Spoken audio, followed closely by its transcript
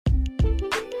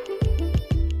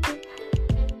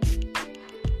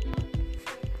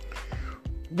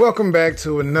Welcome back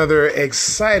to another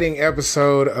exciting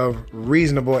episode of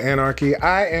Reasonable Anarchy.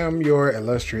 I am your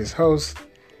illustrious host,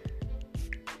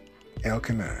 El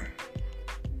Kanan.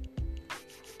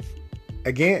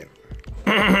 Again,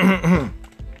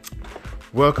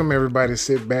 welcome everybody.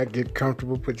 Sit back, get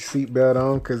comfortable, put your seatbelt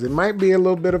on, because it might be a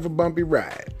little bit of a bumpy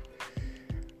ride.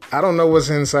 I don't know what's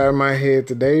inside my head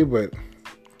today, but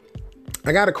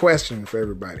I got a question for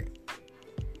everybody.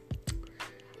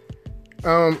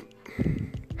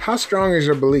 How strong is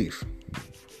your belief?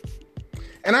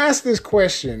 And I ask this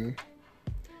question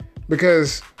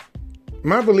because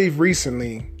my belief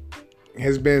recently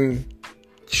has been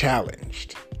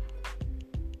challenged.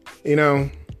 You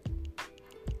know,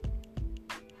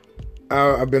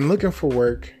 I've been looking for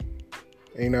work,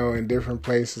 you know, in different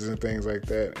places and things like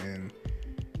that.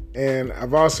 And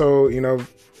I've also, you know,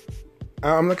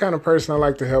 I'm the kind of person I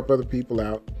like to help other people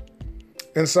out.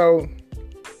 And so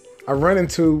I run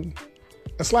into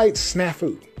a slight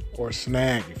snafu or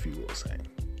snag, if you will say.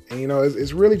 And, you know,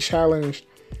 it's really challenged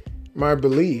my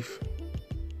belief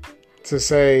to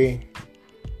say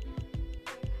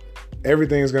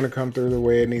everything's going to come through the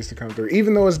way it needs to come through.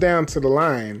 Even though it's down to the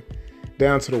line,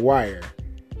 down to the wire,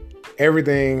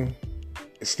 everything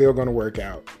is still going to work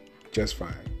out just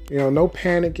fine. You know, no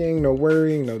panicking, no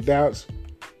worrying, no doubts.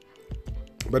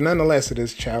 But nonetheless, it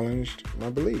has challenged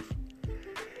my belief.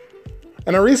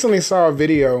 And I recently saw a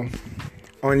video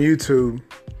on YouTube,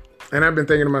 and I've been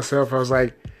thinking to myself, I was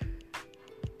like,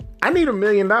 I need $1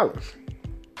 million.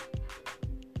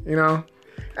 You know,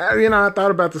 I thought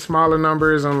about the smaller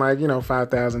numbers on like, you know,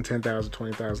 5,000, 10,000,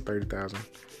 20,000, 30,000,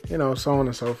 you know, so on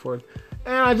and so forth.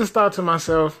 And I just thought to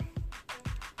myself,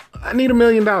 I need $1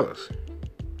 million. Now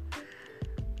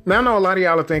I know a lot of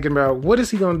y'all are thinking about, what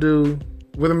is he going to do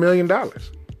with $1 million?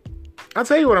 I'll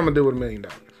tell you what I'm going to do with $1 million.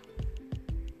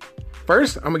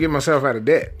 First, I'm going to get myself out of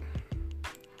debt.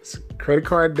 Credit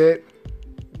card debt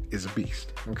is a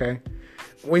beast, okay?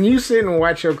 When you sit and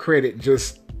watch your credit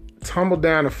just tumble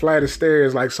down a flight of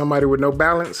stairs like somebody with no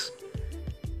balance,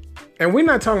 and we're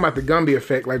not talking about the Gumby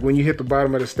effect, like when you hit the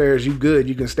bottom of the stairs, you good,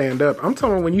 you can stand up. I'm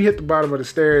talking when you hit the bottom of the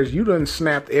stairs, you done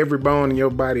snapped every bone in your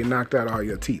body and knocked out all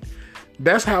your teeth.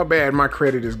 That's how bad my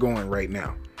credit is going right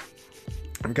now,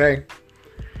 okay?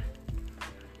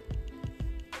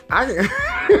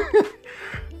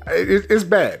 It's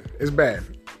bad. It's bad.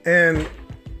 And,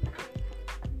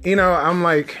 you know, I'm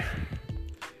like,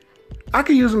 I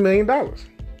could use $1 million.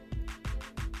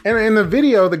 And in the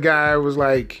video, the guy was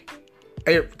like,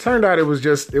 it turned out it was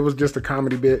just a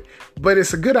comedy bit, but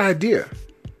it's a good idea.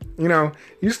 You know,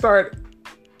 you start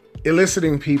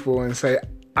eliciting people and say,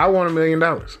 I want $1 million.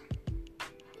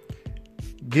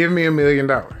 Give me $1 million.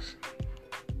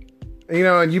 You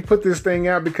know, and you put this thing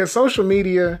out because social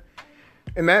media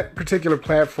and that particular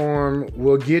platform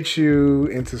will get you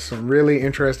into some really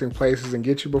interesting places and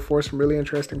get you before some really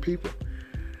interesting people.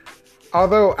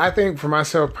 Although I think for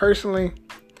myself personally,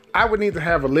 I would need to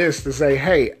have a list to say,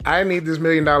 hey, I need this $1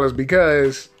 million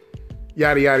because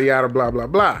yada, yada, yada, blah, blah,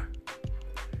 blah.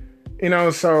 You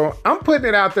know, so I'm putting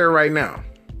it out there right now.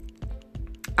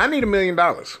 I need $1 million.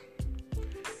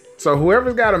 So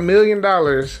whoever's got $1 million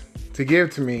to give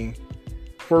to me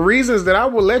for reasons that I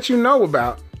will let you know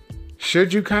about,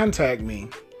 should you contact me,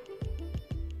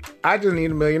 I just need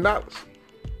 $1 million.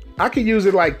 I could use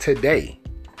it like today.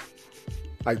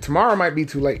 Like tomorrow might be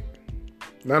too late.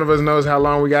 None of us knows how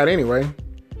long we got anyway.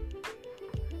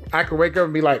 I could wake up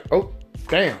and be like, oh,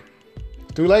 damn,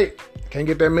 too late. Can't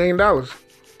get that $1 million.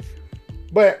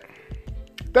 But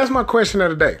that's my question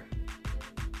of the day.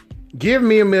 Give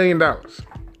me $1 million.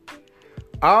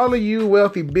 All of you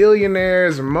wealthy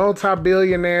billionaires,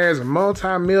 multi-billionaires,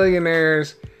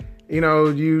 multi-millionaires, you know,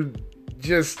 you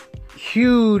just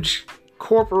huge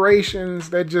corporations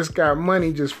that just got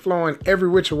money just flowing every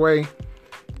which way.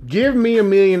 Give me $1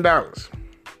 million.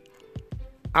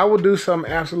 I will do something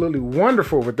absolutely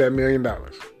wonderful with that $1 million.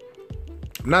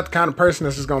 I'm not the kind of person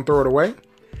that's just going to throw it away.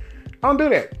 I don't do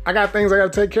that. I got things I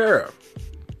got to take care of.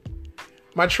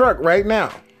 My truck right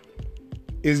now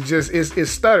is just, it's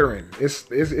stuttering.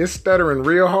 It's stuttering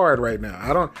real hard right now.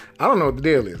 I don't know what the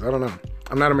deal is. I don't know.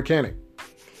 I'm not a mechanic.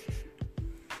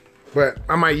 But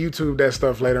I might YouTube that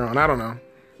stuff later on. I don't know.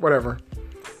 Whatever.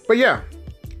 But yeah,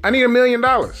 I need $1 million.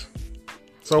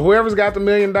 So whoever's got the $1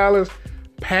 million,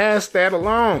 pass that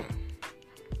along.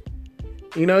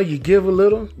 You know, you give a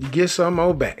little, you get some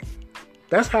more back.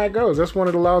 That's how it goes. That's one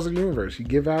of the laws of the universe. You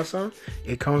give out some,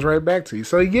 it comes right back to you.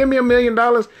 So you give me $1 million,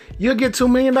 you'll get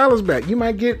 $2 million back. You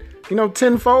might get, you know,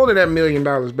 tenfold of that $1 million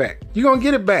back. You're going to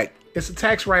get it back. It's a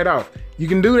tax write-off. You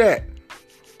can do that.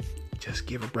 Just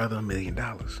give a brother $1 million.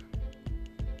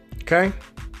 Okay?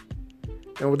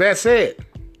 And with that said,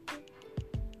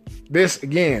 this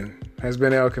again has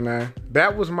been Elkanah.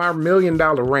 That was my $1 million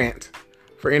rant.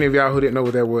 For any of y'all who didn't know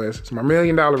what that was, it's my $1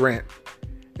 million rant.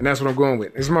 And that's what I'm going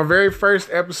with. This is my very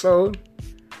first episode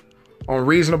on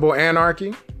Reasonable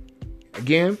Anarchy.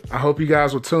 Again, I hope you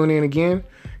guys will tune in again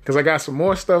because I got some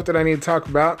more stuff that I need to talk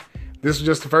about. This is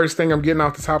just the first thing I'm getting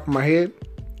off the top of my head.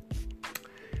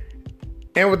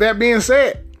 And with that being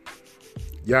said,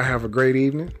 y'all have a great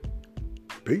evening.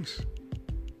 Peace.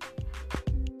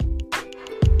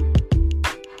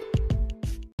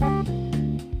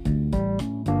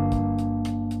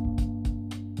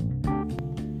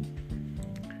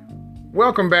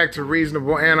 Welcome back to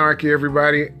Reasonable Anarchy,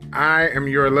 everybody. I am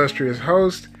your illustrious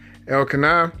host,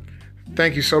 Elkanah.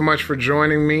 Thank you so much for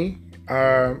joining me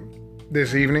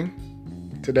this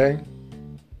evening, today.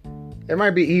 It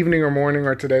might be evening or morning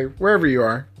or today, wherever you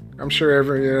are. I'm sure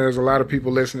there's a lot of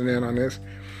people listening in on this.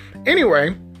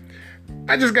 Anyway,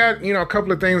 I just got, a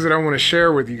couple of things that I want to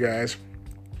share with you guys.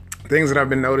 Things that I've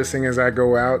been noticing as I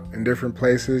go out in different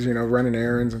places, running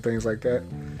errands and things like that.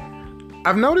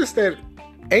 I've noticed that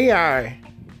AI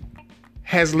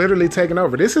has literally taken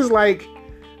over. This is like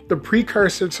the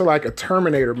precursor to like a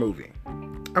Terminator movie.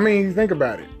 I mean, you think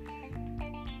about it.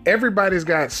 Everybody's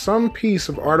got some piece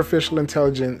of artificial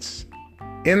intelligence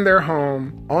in their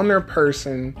home, on their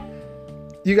person.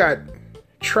 You got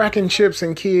tracking chips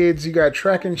in kids. You got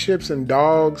tracking chips in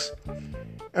dogs.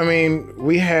 I mean,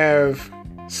 we have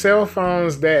cell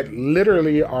phones that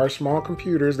literally are small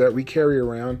computers that we carry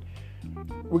around.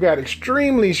 We got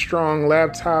extremely strong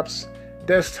laptops,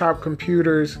 desktop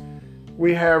computers.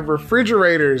 We have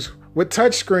refrigerators with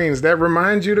touchscreens that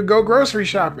remind you to go grocery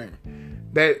shopping,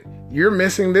 that you're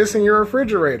missing this in your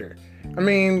refrigerator. I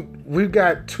mean, we've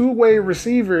got two-way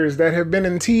receivers that have been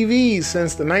in TVs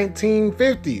since the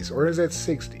 1950s, or is that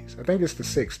 60s? I think it's the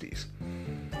 60s.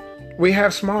 We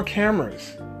have small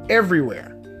cameras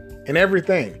everywhere and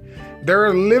everything. There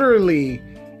are literally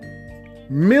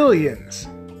millions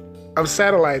of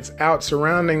satellites out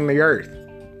surrounding the earth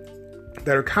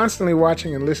that are constantly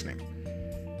watching and listening.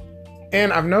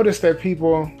 And I've noticed that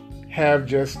people have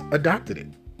just adopted it.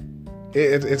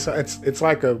 It's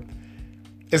like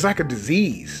a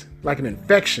disease, like an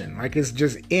infection, like it's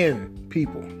just in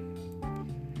people.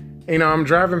 I'm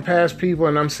driving past people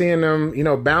and I'm seeing them,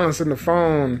 balancing the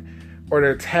phone or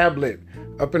their tablet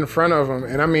up in front of them.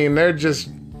 And I mean, they're just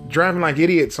driving like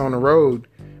idiots on the road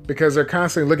because they're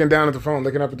constantly looking down at the phone,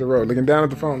 looking up at the road, looking down at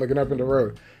the phone, looking up at the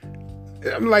road.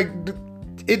 I'm like,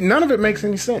 none of it makes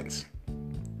any sense.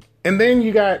 And then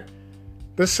you got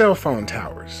the cell phone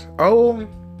towers. Oh,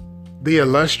 the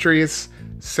illustrious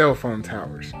cell phone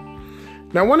towers.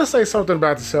 Now, I want to say something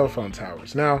about the cell phone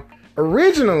towers. Now,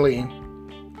 originally,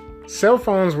 cell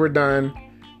phones were done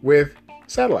with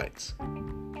satellites.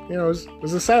 It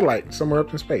was a satellite somewhere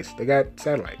up in space. They got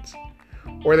satellites.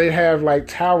 Or they'd have like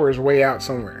towers way out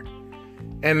somewhere.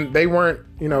 And they weren't,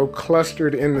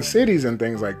 clustered in the cities and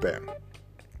things like that.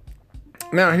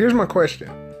 Now, here's my question.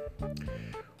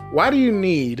 Why do you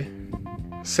need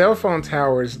cell phone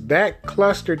towers that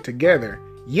clustered together,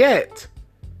 yet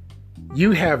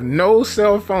you have no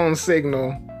cell phone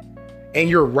signal and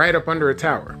you're right up under a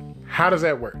tower? How does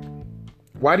that work?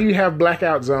 Why do you have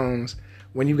blackout zones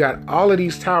when you got all of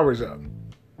these towers up?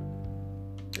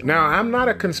 Now, I'm not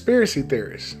a conspiracy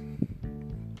theorist,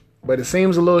 but it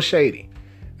seems a little shady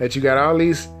that you got all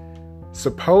these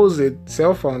supposed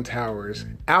cell phone towers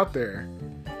out there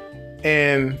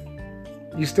and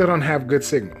you still don't have good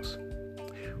signals.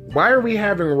 Why are we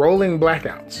having rolling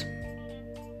blackouts?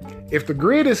 If the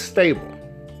grid is stable,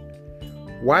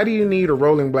 why do you need a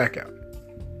rolling blackout?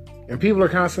 And people are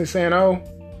constantly saying, oh,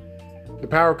 the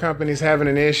power company's having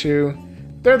an issue.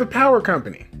 They're the power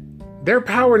company. Their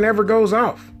power never goes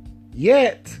off.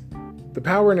 Yet, the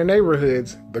power in the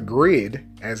neighborhoods, the grid,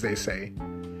 as they say,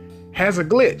 has a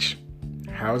glitch.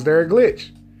 How's there a glitch?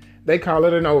 They call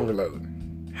it an overload.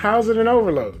 How's it an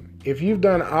overload? If you've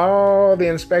done all the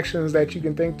inspections that you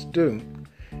can think to do,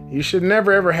 you should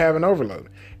never ever have an overload.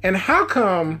 And how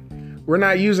come we're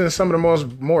not using some of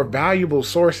the more valuable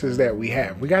sources that we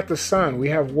have? We got the sun, we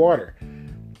have water.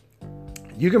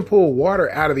 You can pull water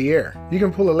out of the air. You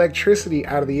can pull electricity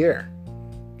out of the air.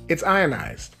 It's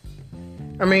ionized.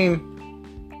 I mean,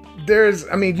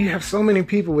 you have so many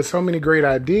people with so many great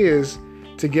ideas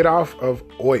to get off of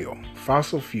oil,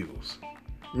 fossil fuels.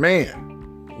 Man,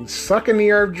 sucking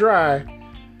the earth dry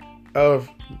of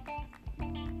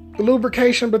the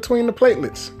lubrication between the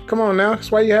platelets. Come on now,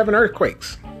 that's why you're having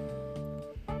earthquakes.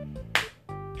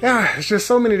 Yeah, it's just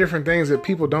so many different things that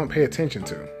people don't pay attention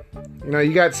to.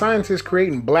 You got scientists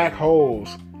creating black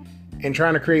holes and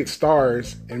trying to create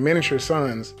stars and miniature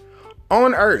suns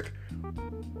on Earth.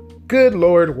 Good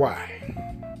Lord, why?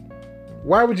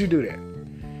 Why would you do that?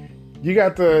 You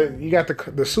got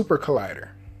the super collider,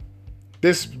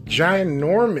 this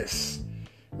ginormous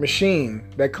machine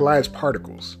that collides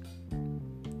particles.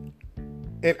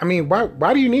 And I mean,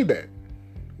 why do you need that?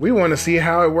 We want to see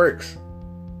how it works.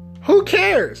 Who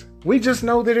cares? We just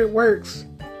know that it works.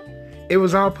 It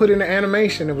was all put into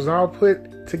animation. It was all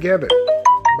put together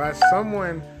by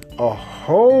someone a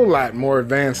whole lot more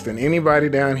advanced than anybody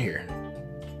down here.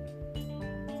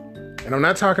 And I'm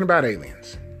not talking about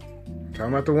aliens. I'm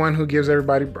talking about the one who gives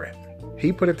everybody breath.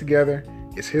 He put it together.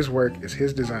 It's his work. It's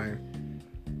his design.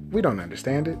 We don't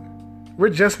understand it. We're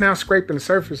just now scraping the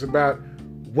surface about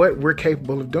what we're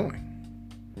capable of doing.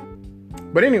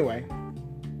 But anyway,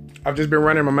 I've just been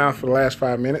running my mouth for the last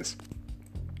 5 minutes.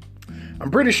 I'm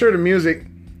pretty sure the music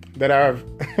that I've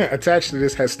attached to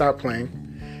this has stopped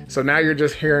playing. So now you're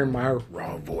just hearing my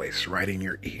raw voice right in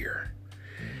your ear.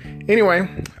 Anyway,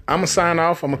 I'm going to sign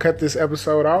off. I'm going to cut this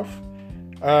episode off.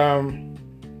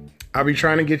 I'll be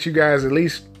trying to get you guys at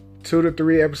least 2 to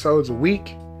 3 episodes a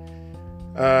week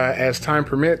as time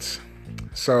permits.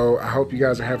 So I hope you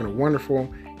guys are having a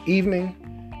wonderful evening,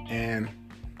 and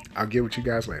I'll get with you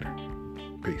guys later.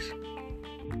 Peace.